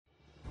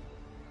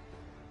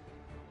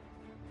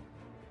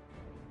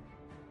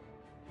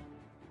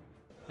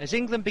As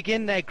England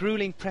begin their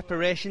gruelling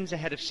preparations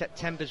ahead of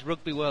September's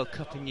Rugby World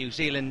Cup in New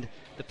Zealand,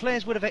 the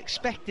players would have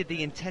expected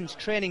the intense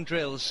training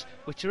drills,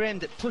 which are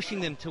aimed at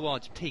pushing them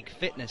towards peak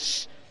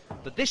fitness.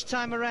 But this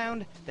time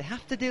around, they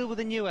have to deal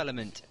with a new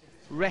element: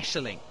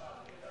 wrestling.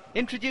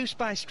 Introduced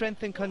by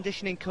strength and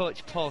conditioning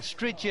coach Paul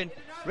Stridgeon,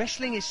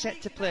 wrestling is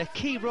set to play a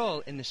key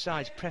role in the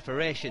side's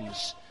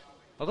preparations.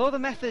 Although the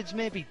methods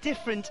may be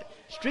different,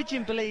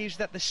 Stridgeon believes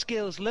that the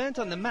skills learnt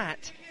on the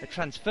mat are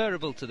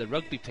transferable to the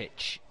rugby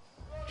pitch.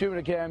 During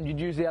a game, you'd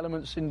use the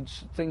elements in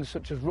things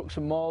such as rucks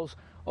and mauls,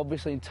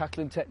 obviously in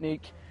tackling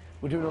technique.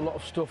 We're doing a lot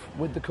of stuff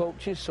with the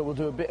coaches, so we'll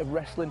do a bit of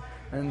wrestling,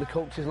 and the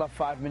coaches will have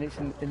 5 minutes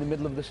in the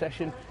middle of the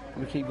session,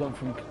 and we keep going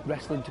from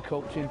wrestling to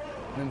coaching,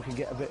 and then we can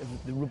get a bit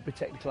of the rugby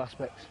technical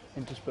aspects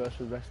interspersed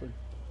with wrestling.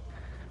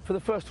 For the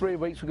first 3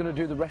 weeks, we're going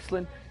to do the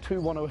wrestling, 2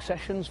 1-hour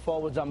sessions,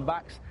 forwards and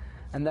backs,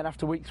 and then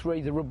after week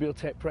 3, the rugby will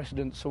take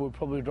precedence, so we'll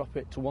probably drop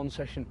it to 1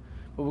 session.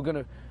 But we're going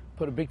to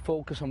put a big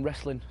focus on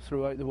wrestling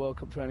throughout the World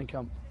Cup training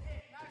camp.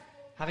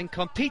 Having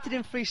competed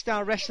in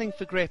freestyle wrestling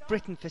for Great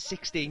Britain for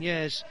 16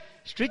 years,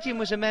 Stridgeon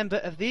was a member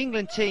of the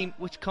England team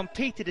which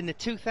competed in the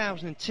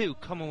 2002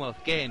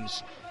 Commonwealth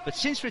Games. But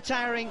since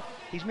retiring,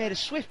 he's made a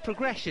swift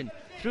progression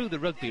through the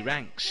rugby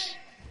ranks.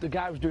 The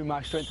guy who was doing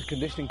my strength and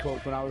conditioning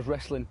coach when I was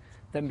wrestling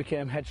then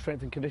became head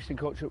strength and conditioning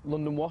coach at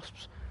London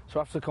Wasps. So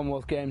after the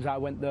Commonwealth Games, I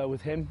went there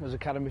with him as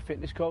academy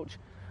fitness coach,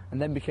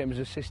 and then became his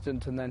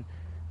assistant, and then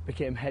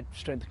became head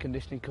strength and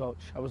conditioning coach.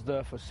 I was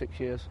there for 6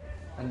 years,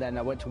 and then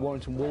I went to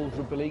Warrington Wolves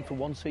Rugby League for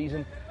 1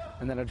 season,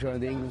 and then I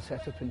joined the England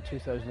setup in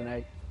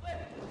 2008.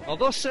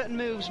 Although certain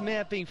moves may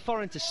have been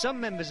foreign to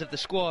some members of the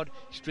squad,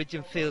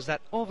 Stridgeon feels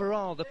that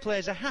overall the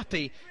players are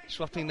happy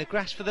swapping the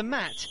grass for the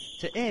mat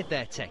to aid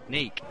their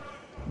technique.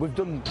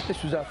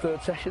 This was our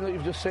 3rd session that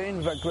you've just seen.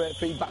 We've had great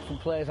feedback from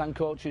players and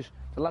coaches.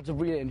 The lads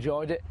have really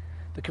enjoyed it.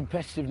 The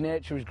competitive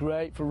nature is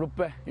great for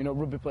rugby. You know,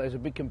 rugby players are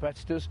big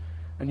competitors,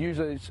 and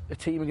usually it's a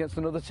team against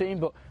another team,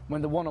 but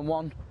when they're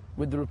one-on-one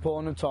with their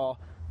opponent or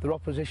their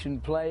opposition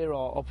player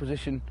or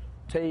opposition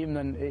team,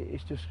 then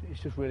it's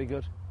just really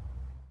good.